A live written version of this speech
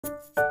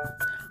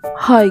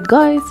Hi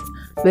guys,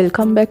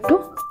 welcome back to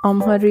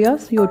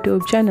Amhariya's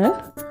YouTube channel.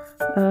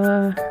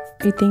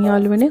 ඉතින්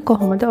යාළුවනේ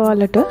කොහොමද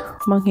ඔයාලට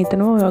මං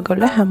හිතනවා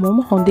ඔයගොල්ලෝ හැමෝම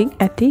හොඳින්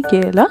ඇති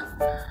කියලා.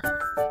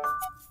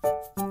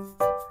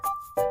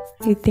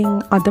 ඉතින්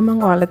අද මං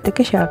ඔයාලත්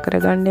එක්ක ෂෙයා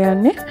කරගන්න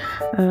යන්නේ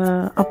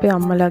අපේ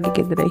අම්මලාගේ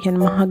ගෙදර,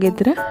 කියන්නේ මහා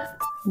ගෙදර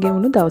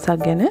ගෙවුණු දවසක්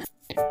ගැන.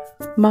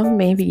 මම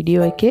මේ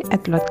වීඩියෝ එකේ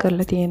ඇතුළත්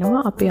කරලා තියෙනවා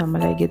අපේ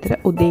අම්මලාගේ ගෙදර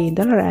උදේ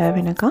ඉඳලා රෑ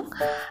වෙනකන්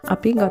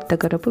අපි ගත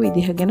කරපු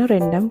විදිහ ගැන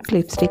රැන්ඩම්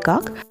ක්ලිප්ස් ටිකක්.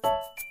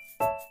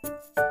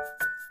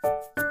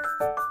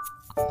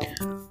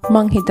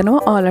 මං හිතනවා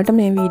ඔයාලට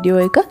මේ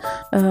වීඩියෝ එක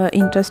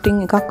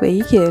ඉන්ට්‍රස්ටිං එකක්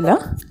වෙයි කියලා.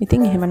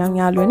 ඉතින් එහෙමනම්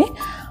යාළුවනේ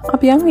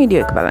අපි යන්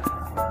වීඩියෝ එක බලන්න.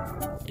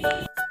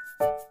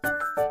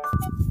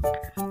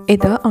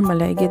 එදා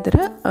අම්මලාගේ ගෙදර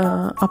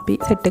අපි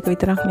සෙට් එක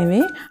විතරක්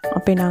නෙවෙයි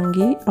අපේ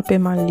නංගි අපේ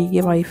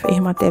මල්ලිගේ වයිෆ්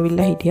එහෙමත්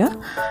ඇවිල්ලා හිටියා.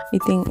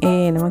 ඉතින් ඒ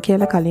එනවා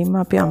කියලා කලින්ම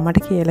අපි අම්මට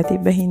කියලා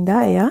තිබ්බ හින්දා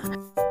එයා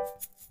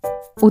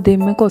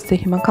උදෙන්ම කොස්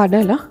එහෙම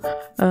කඩලා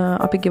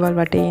අපි ගෙවල්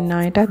වටේ ඉන්න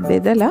අයටත්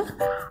බෙදලා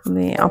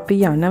මේ අපි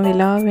යන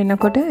වෙලාව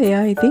වෙනකොට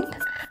එයා ඉතින්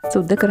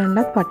සුද්ධ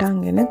කරන්නත්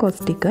පටන්ගෙන කොස්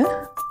ටික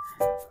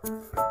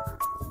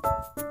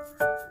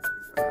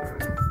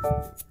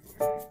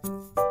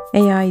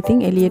එයා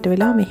ඉතින් එළියට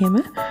වෙලා මෙහෙම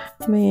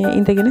මේ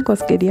ඉඳගෙන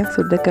කොස් ගෙඩියක්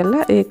සුද්ධ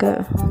කරලා ඒක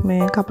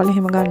මේ කපල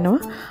එහෙම ගන්නවා.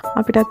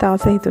 අපිටත්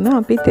ආස හිතුණා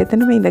අපිත්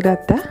එතනම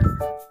ඉඳගත්තා.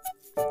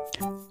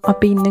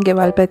 අපි ඉන්න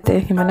ගෙවල් පැත්තේ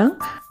එහෙමනම්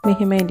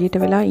මෙහෙම එළියට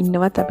වෙලා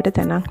ඉන්නවත් අපිට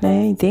තැනක්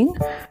නැහැ. ඉතින්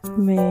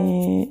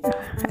මේ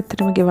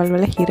ඇත්තටම ගෙවල්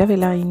වල හිර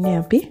වෙලා ඉන්නේ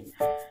අපි.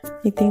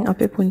 ඉතින්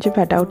අපේ පුංචි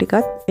පැටවු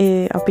ටිකත් ඒ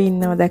අපි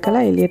ඉන්නව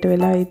දැකලා එළියට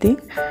වෙලා ඉතින්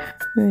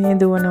මේ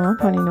දුවනවා,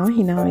 පනිනවා,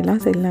 hina වෙලා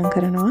සෙල්ලම්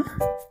කරනවා.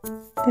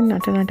 ඉතින්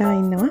නටනටා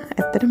ඉන්නවා.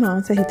 ඇත්තටම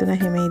ආස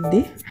හිතුණා හැම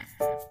ඉද්දි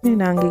මේ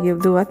නංගිගේ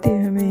දුවත්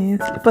මේ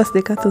ස්ලිපර්ස්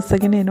දෙක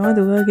උස්සගෙන එනවා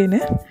දුවගෙන.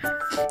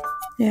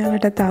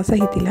 එයාලට ආස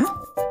හිතිලා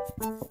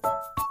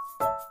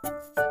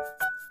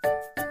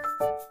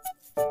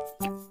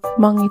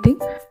මං ඉතින්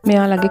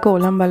මෙයාලගේ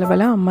කෝලම් බල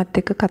බල අම්මත්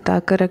එක්ක කතා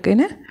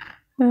කරගෙන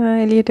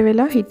එළියට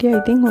වෙලා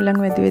හිටියා. ඉතින්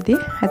හොලං වැදි වැදි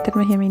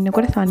ඇත්තටම එහෙම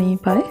ඉන්නකොට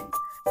සනීපයි.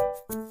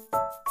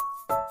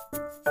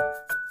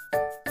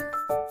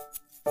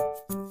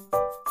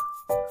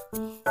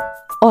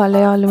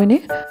 ඔයාලා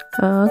යාළුවනේ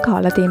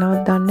කාලා තියෙනවද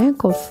දන්නේ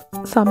කොස්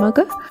සමග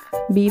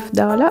බීෆ්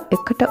දාලා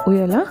එකට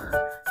උයලා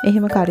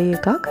එහෙම කරි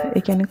එකක්.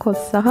 ඒ කියන්නේ කොස්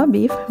සහ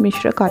බීෆ්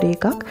මිශ්‍ර කරි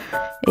එකක්.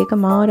 ඒක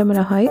මාරම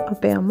රහයි.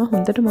 අපේ අම්මා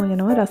හොඳටම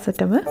උයනවා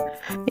රසටම.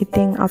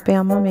 ඉතින් අපේ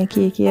අම්මා මේ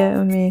කිය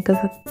මේක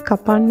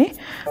කපන්නේ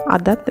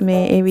අදත්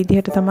මේ ඒ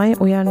විදිහට තමයි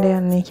උයන්න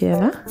යන්නේ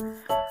කියලා.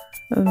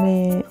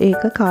 මේ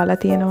ඒක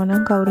කාලා තියෙනවා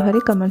නම් කවුරු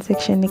හරි කමෙන්ට්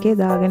සෙක්ෂන් එකේ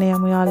දාගෙන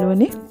යමු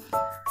යාළුවනේ.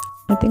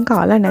 ඉතින්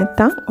කාලා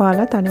නැත්තම්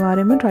ඔයාලා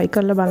අනිවාර්යයෙන්ම try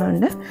කරලා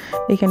බලන්න.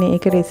 ඒ කියන්නේ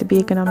ඒක රෙසිපි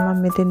එක නම් මම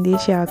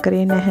මෙතෙන්දී share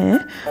කරේ නැහැ.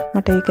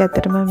 මට ඒක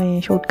ඇත්තටම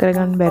මේ shoot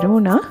කරගන්න බැරි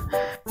වුණා.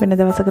 වෙන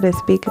දවසක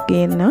රෙසිපි එක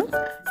ගේන්නම්.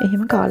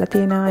 එහෙම කාලා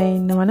තියන අය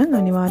ඉන්නවනම්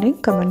අනිවාර්යෙන්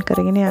කමෙන්ට්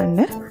කරගෙන යන්න.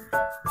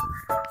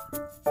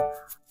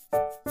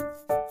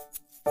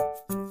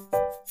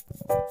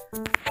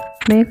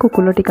 මේ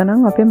කුකුළු ටික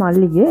නම් අපේ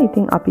මල්ලිගේ.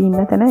 ඉතින් අපි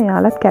ඉන්න තැන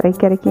එයාලත්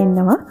කැරකි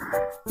ඉන්නවා.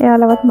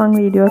 එයාලවත් මම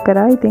වීඩියෝ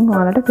කරා. ඉතින්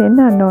ඔයාලට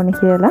පෙන්නන්න ඕනේ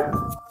කියලා.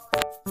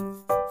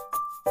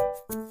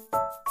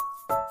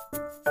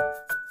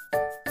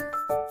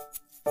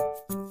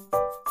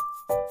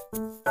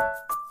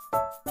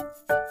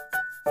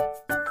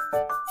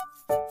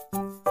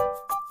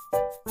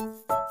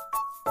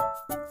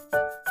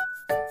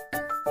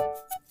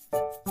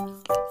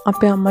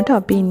 අපේ අම්මට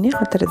අපි ඉන්නේ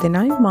 4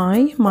 දෙනයි,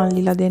 මායි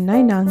මල්ලිලා දෙන්නයි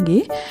නංගි.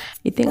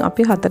 ඉතින්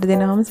අපි 4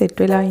 දෙනාම සෙට්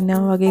වෙලා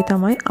ඉන්නවා වගේ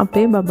තමයි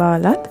අපේ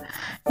බබාලත්.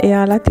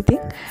 එයාලත්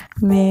ඉතින්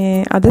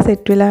මේ අද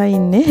සෙට් වෙලා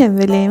ඉන්නේ හැම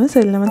වෙලේම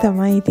සෙල්ලම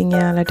තමයි. ඉතින්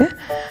එයාලට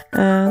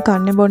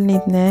කන්නේ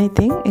බොන්නෙත් නෑ.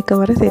 ඉතින්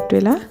එකවර සෙට්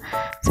වෙලා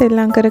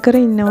සෙල්ලම් කර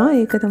ඉන්නවා.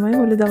 ඒක තමයි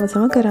මුළු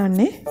දවසම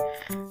කරන්නේ.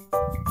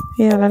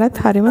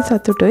 එයාලට හරිම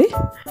සතුටුයි.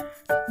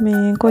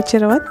 මේ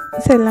කොච්චරවත්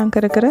සෙල්ලම්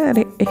කර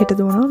එහෙට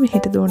දුවනවා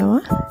මෙහෙට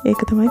දුවනවා.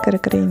 ඒක තමයි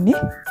කර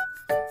ඉන්නේ.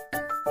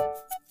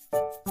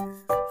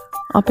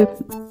 අපේ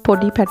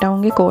පොඩි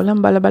පැටවුන්ගේ කෝලම්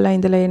බල බල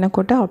ඉඳලා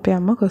එනකොට අපේ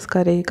අම්මා කොස්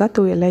කරේ එකත්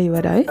උයලා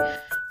ඉවරයි.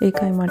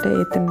 ඒකයි මට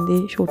එතනදී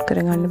ෂූට්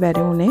කරගන්න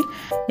බැරි වුණේ.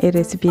 ඒ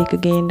රෙසිපි එක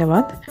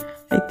ගේන්නවත්.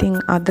 ඉතින්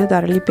අද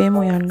දරලිපේම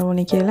උයන්න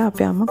ඕනේ කියලා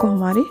අපේ අම්මා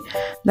කොහොම හරි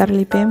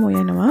දරලිපේම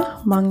උයනවා.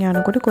 මං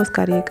යනකොට කොස්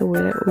කරේ එක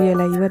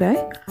උයලා ඉවරයි.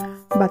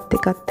 බත්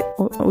එකත්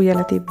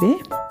උයලා තිබ්බේ.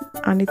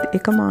 අනිත්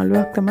එක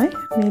මාළුවක් තමයි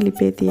මේ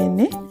ලිපේ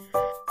තියෙන්නේ.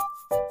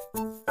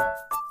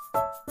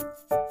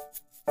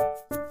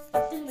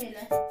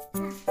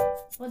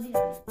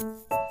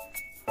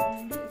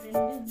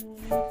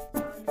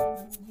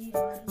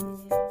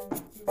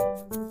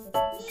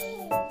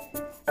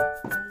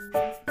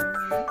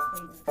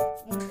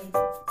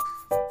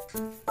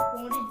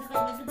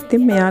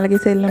 ඉතින් මෙයාලගේ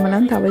සෙල්ලම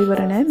නම් තව ඉවර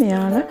නැහැ.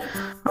 මෙයාලා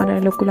අර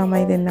ලොකු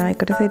ළමයි දෙන්නා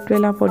එකට සෙට්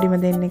වෙලා පොඩිම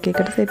දෙන්නෙක්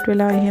එකට සෙට්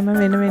වෙලා එහෙම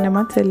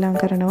වෙනමත් සෙල්ලම්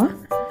කරනවා.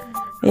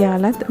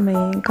 එයාලත්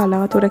මේ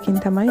කලාතුරකින්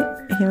තමයි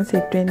එහෙම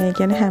සෙට් වෙන්නේ. ඒ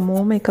කියන්නේ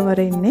හැමෝම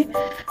එකවර ඉන්නේ.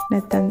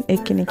 නැත්තම්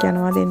එක්කෙනෙක්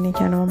යනවා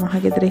දෙන්නෙක් යනවා මහ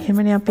ගෙදර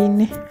එහෙමනේ අපි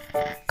ඉන්නේ.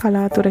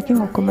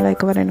 කලාතුරකින් ඔක්කොමලා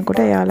එකවර එනකොට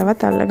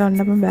එයාලවත් අල්ල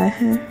ගන්නම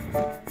බෑ.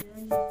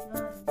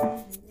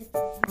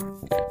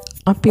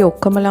 අපි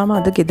ඔක්කොමලාම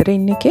අද ගෙදර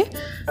ඉන්න එකේ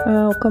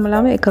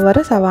ඔක්කොමලාම එකවර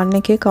සවන්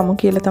එකේ කමු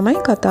කියලා තමයි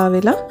කතා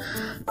වෙලා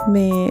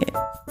මේ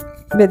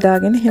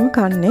බෙදාගෙන එහෙම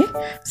කන්නේ.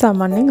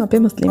 සාමාන්‍යයෙන්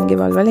අපේ මුස්ලිම්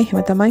ගෙවල් වල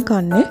එහෙම තමයි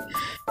කන්නේ.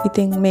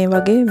 ඉතින් මේ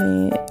වගේ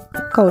මේ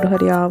කවුරු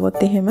හරි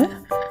ආවොත් එහෙම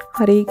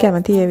හරි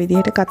කැමති ඒ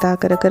විදිහට කතා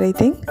කර කර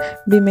ඉතින්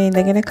බිම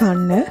ඉඳගෙන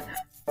කන්න.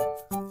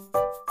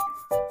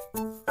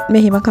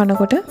 මෙහෙම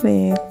කනකොට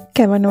මේ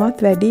කැවනවත්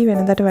වැඩි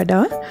වෙනදට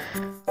වඩා.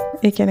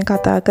 ඒ කියන්නේ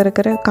කතා කර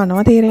කර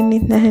කනවා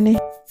තේරෙන්නේ නැහැනේ.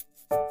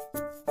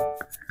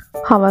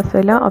 හවස්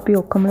වෙලා අපි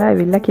ඔක්කොමලා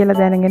ඇවිල්ලා කියලා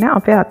දැනගෙන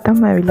අපේ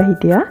අත්තම්ම ඇවිල්ලා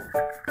හිටියා.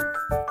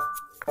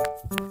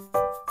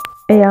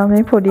 එයා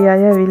මේ පොඩි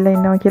අය ඇවිල්ලා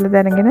ඉන්නවා කියලා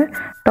දැනගෙන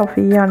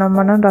ටොෆී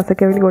අනම්මනම්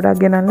රසකෙවිලි ගොඩක්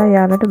ගෙනල්ලා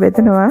එයාලට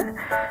බෙදනවා.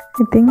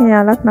 ඉතින්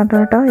එයාලත්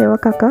නටනට ඒව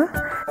කකා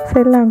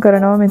සෙල්ලම්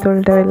කරනවා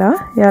මෙතුළට වෙලා.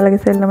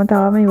 එයාලගේ සෙල්ලම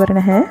තාම ඉවර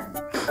නැහැ.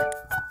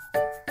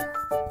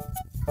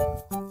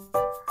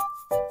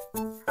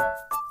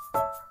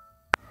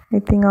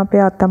 ඉතින්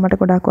අපේ අත්තම්මට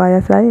ගොඩක්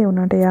වයසයි. ඒ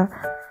උනාට එයා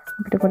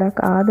අපිට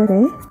ගොඩක්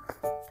ආදරේ.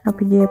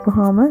 අපි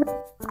ගියපුවාම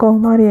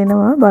කොහොම හරි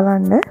එනවා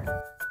බලන්න.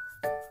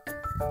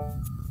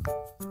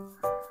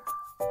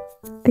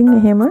 ඉතින්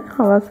එහෙම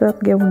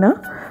හවසක් ගෙවුණා.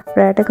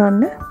 රැට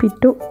කන්න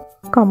පිට්ටු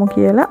කමු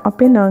කියලා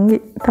අපේ නංගි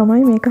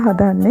තමයි මේක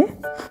හදන්නේ.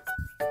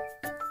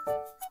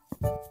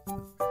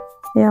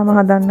 එයාම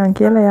හදන්නම්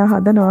කියලා එයා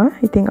හදනවා.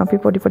 ඉතින්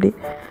අපි පොඩි පොඩි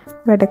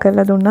වැඩ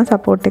කරලා දුන්නා,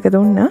 සපෝට් එක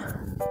දුන්නා.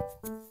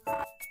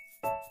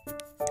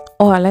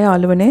 ඔයාලා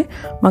යාළුවනේ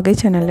මගේ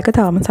channel එක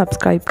තාම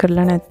subscribe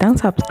කරලා නැත්නම්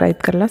subscribe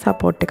කරලා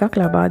support එකක්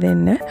ලබා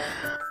දෙන්න.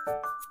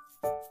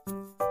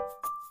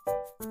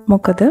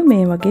 මොකද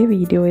මේ වගේ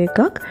වීඩියෝ එකක්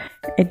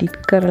edit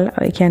කරලා,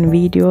 ඒ කියන්නේ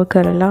වීඩියෝ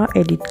කරලා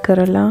edit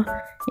කරලා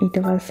ඊට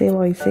පස්සේ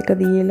voice එක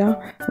දීලා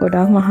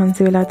ගොඩාක්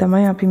මහන්සි වෙලා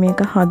තමයි අපි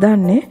මේක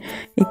හදන්නේ.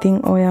 ඉතින්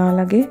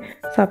ඔයාලගේ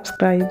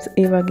subscribes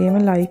ඒ වගේම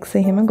likes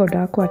එහෙම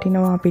ගොඩාක්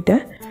වටිනවා අපිට.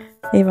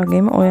 ඒ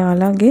වගේම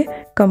ඔයාලගේ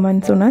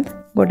comments උනත්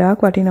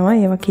ගොඩාක් වටිනවා.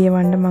 ඒවා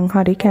කියවන්න මං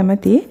හරි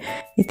කැමතියි.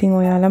 ඉතින්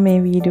ඔයාලා මේ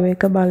වීඩියෝ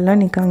එක බලලා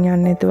නිකන් යන්නේ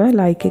නැතුව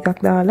like එකක්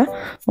දාලා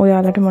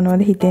ඔයාලට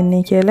මොනවද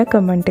හිතෙන්නේ කියලා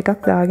comment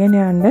එකක් දාගෙන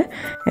යන්න.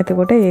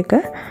 එතකොට ඒක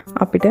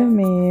අපිට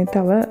මේ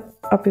තව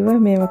අපිව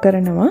මේව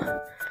කරනවා.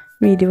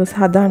 වීඩියෝස්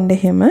හදන්න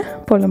එහෙම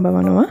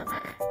පොළඹවනවා.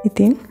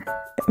 ඉතින්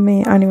මේ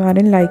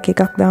අනිවාර්යෙන් like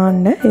එකක්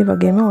දාන්න. ඒ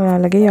වගේම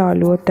ඔයාලගේ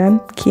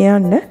යාළුවෝටත්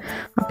කියන්න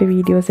අපි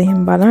වීඩියෝස්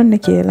එහෙම බලන්න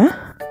කියලා.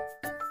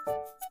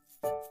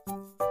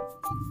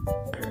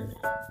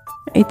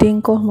 ඉතින්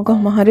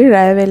කොහොම හරි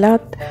රෑ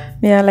වෙලාත්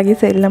මෙයාලගේ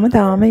සෙල්ලම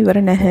තාම ඉවර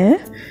නැහැ.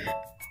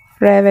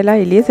 රෑ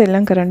වෙලා එළිය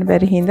සෙල්ලම් කරන්න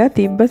බැරි හින්දා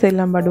තිබ්බ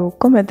සෙල්ලම් බඩු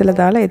ඔක්කොම ඇදලා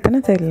දාලා එතන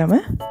සෙල්ලම.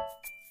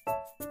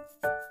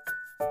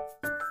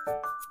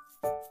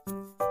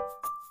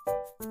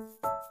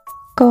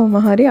 කොහොම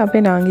හරි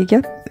අපේ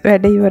නාංගිකත්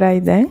වැඩ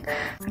ඉවරයි දැන්.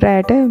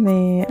 රෑට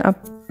මේ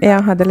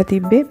එයා හදලා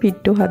තිබ්බේ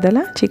පිට්ටු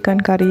හදලා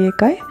චිකන් කරි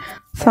එකයි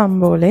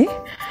සම්බෝලේ.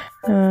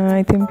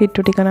 ඉතින්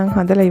පිට්ටු ටික නම්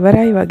හදලා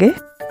ඉවරයි වගේ.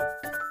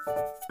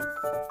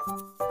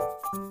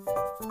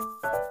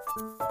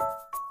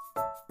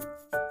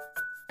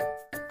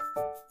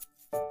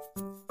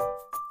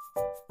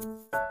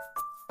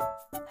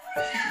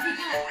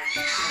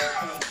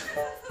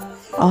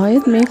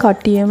 ආයෙත් මේ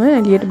කට්ටියම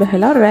එළියට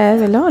බහලා රෑ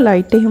වෙලා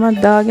ලයිට් එහෙමත්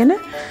දාගෙන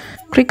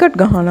ක්‍රිකට්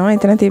ගහනවා.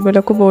 එතන තිබ්බ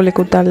ලොකු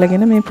බෝලෙකුත්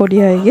අල්ලගෙන මේ පොඩි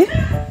අයගේ.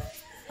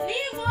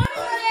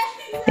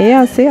 ඒ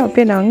ASCII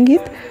අපේ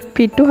නංගිත්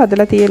පිට්ටු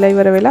හදලා තියලා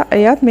ඉවර වෙලා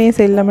එයාත් මේ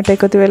සෙල්ලමට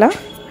එකතු වෙලා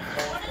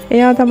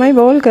එයා තමයි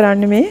බෝල්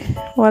කරන්නේ මේ.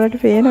 ඔයාලට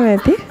පේනවා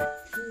ඇති.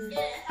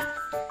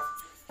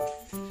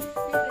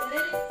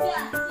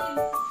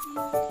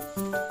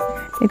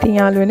 ඉතින්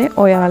යාළුවනේ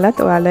ඔයාලත්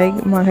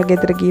ඔයාලගේ මගේ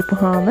ගෙදර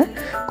ගිහපුවාම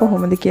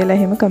කොහොමද කියලා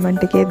එහෙම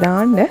කමෙන්ට් එකේ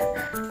දාන්න.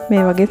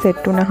 මේ වගේ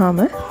සෙට් වුණාම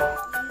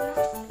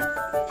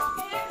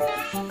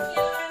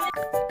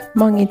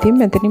මම ඉතින්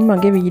මෙතනින්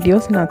මගේ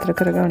වීඩියෝස් නතර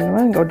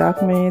කරගන්නවා. ගොඩක්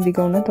මේ දිග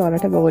වුණත්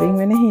ඔයාලට බෝරින්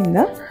වෙන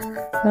හින්දා.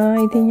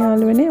 ඉතින්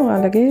යාළුවනේ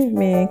ඔයාලගේ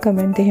මේ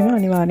කමෙන්ට් එහෙම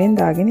අනිවාර්යෙන්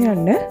දාගෙන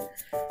යන්න.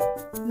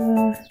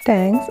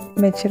 thanks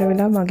මෙච්චර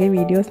වෙලා මගේ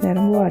වීඩියෝස්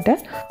නැරඹුවාට.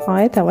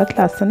 ආයෙ තවත්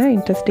ලස්සන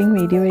ඉන්ටරෙස්ටිං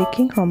වීඩියෝ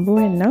එකකින් හම්බ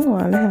වෙන්නම්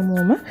ඔයාලා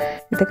හැමෝම.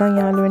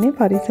 එතකන් යාළුවනේ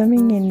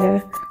පරිස්සමින් ඉන්න.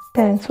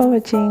 thanks for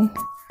watching.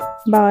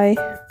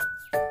 bye.